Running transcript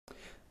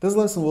This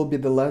lesson will be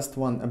the last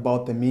one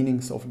about the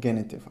meanings of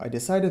genitive. I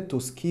decided to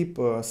skip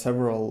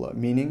several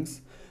meanings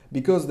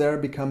because they are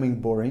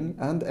becoming boring,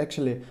 and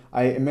actually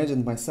I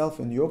imagined myself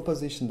in your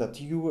position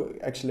that you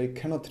actually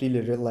cannot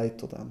really relate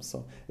to them.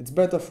 So it's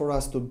better for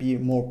us to be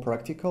more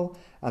practical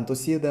and to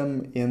see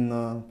them in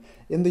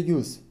the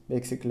use,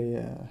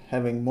 basically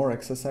having more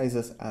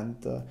exercises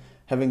and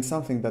having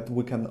something that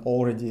we can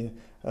already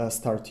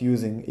start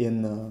using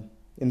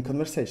in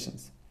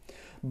conversations.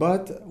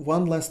 But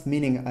one last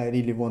meaning I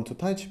really want to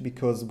touch,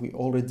 because we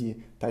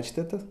already touched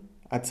it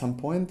at some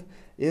point,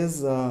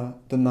 is the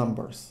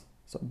numbers.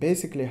 So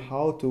basically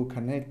how to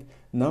connect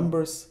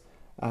numbers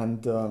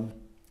and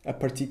a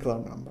particular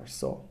number.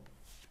 So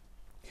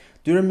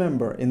do you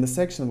remember in the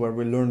section where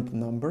we learned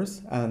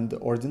numbers and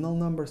ordinal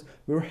numbers,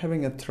 we were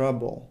having a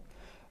trouble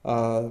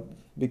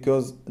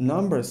because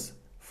numbers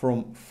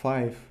from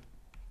 5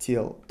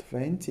 till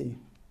 20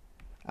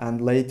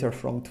 and later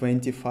from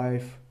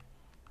 25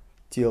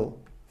 till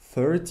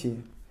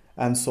 30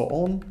 and so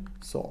on,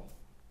 so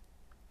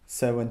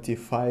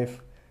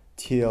 75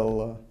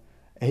 till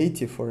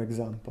 80 for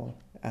example,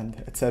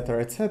 and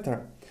etc,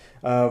 etc.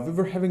 We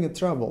were having a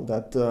trouble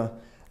that the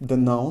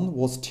noun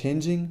was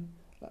changing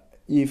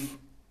if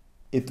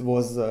it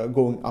was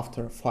going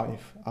after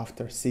 5,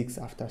 after 6,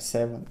 after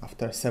 7,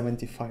 after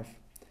 75.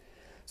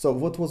 So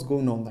what was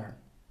going on there?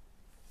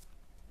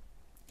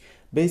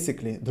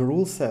 Basically the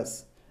rule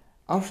says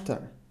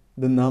after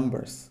the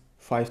numbers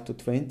 5 to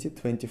 20,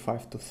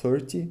 25 to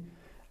 30,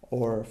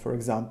 or for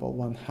example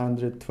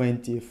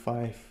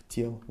 125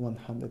 till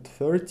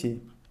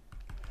 130,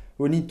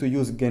 we need to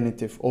use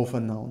genitive of a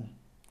noun.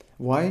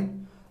 Why?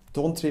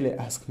 Don't really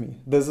ask me.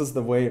 This is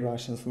the way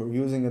Russians were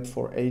using it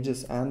for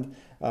ages, and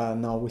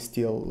now we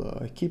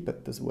still keep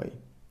it this way.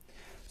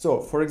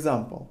 So, for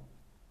example,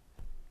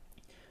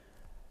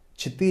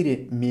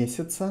 4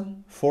 месяца,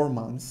 4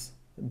 months,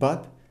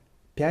 but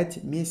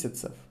 5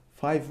 месяцев,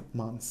 5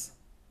 months.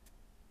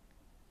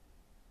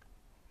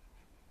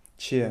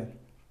 4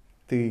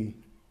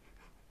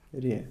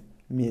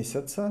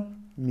 месяца,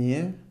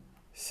 месяца,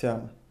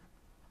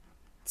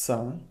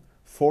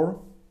 4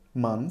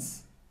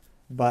 months,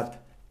 but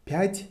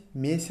 5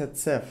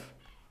 месяцев,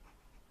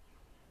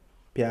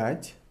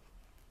 5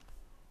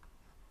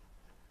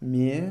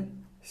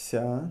 месяцев,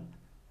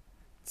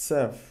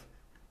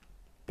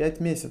 5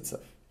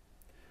 месяцев.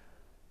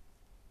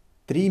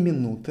 3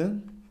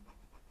 минуты,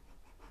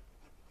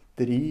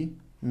 3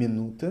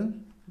 минуты,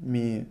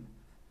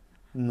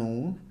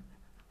 минуты,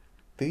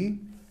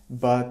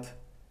 but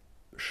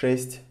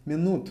 6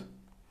 минут,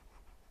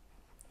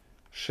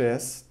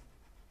 6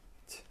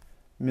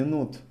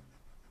 минут,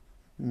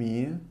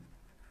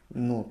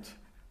 минут.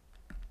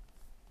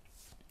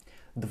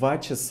 2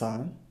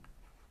 часа,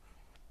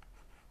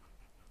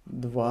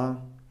 2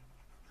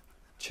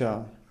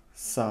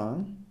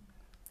 часа,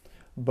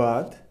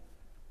 but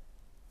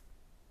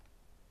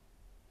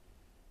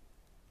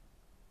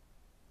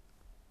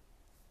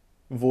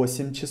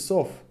 8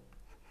 часов,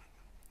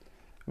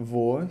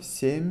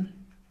 8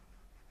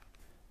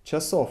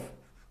 часов,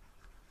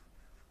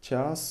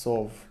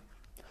 часов.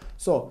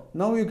 So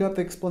now you got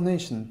the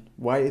explanation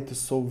why it is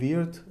so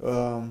weird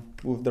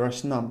with the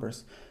Russian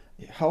numbers.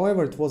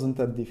 However, it wasn't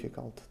that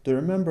difficult. To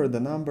remember the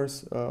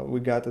numbers, we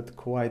got it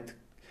quite,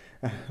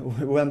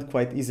 we went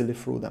quite easily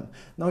through them.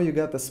 Now you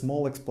got a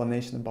small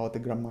explanation about the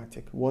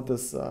grammatic, what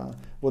is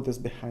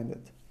behind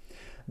it.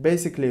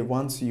 Basically,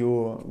 once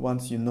you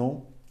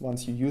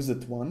use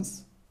it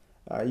once,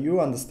 you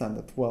understand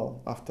it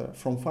well. After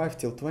from 5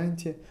 till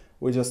 20,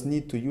 we just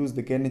need to use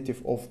the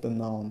genitive of the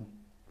noun.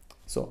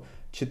 So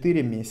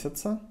 4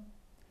 месяца,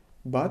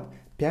 but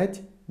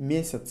 5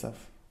 месяцев.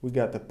 We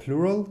got a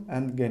plural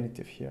and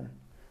genitive here.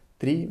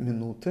 3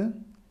 минуты,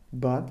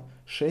 but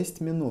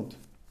 6 минут.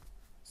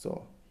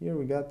 So here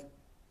we got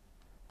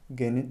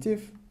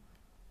genitive,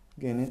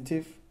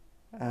 genitive,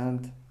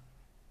 and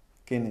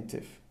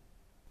genitive.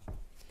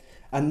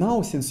 And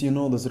now, since you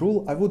know this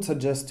rule, I would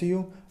suggest to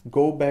you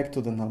go back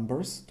to the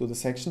numbers, to the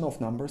section of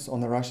numbers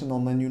on the Russian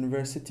Online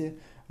University,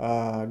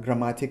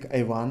 Grammatic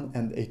A1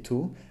 and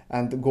A2,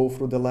 and go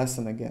through the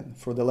lesson again,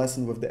 through the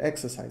lesson with the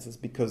exercises,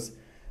 because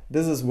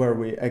this is where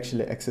we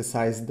actually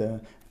exercise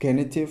the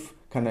genitive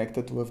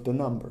connected with the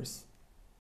numbers.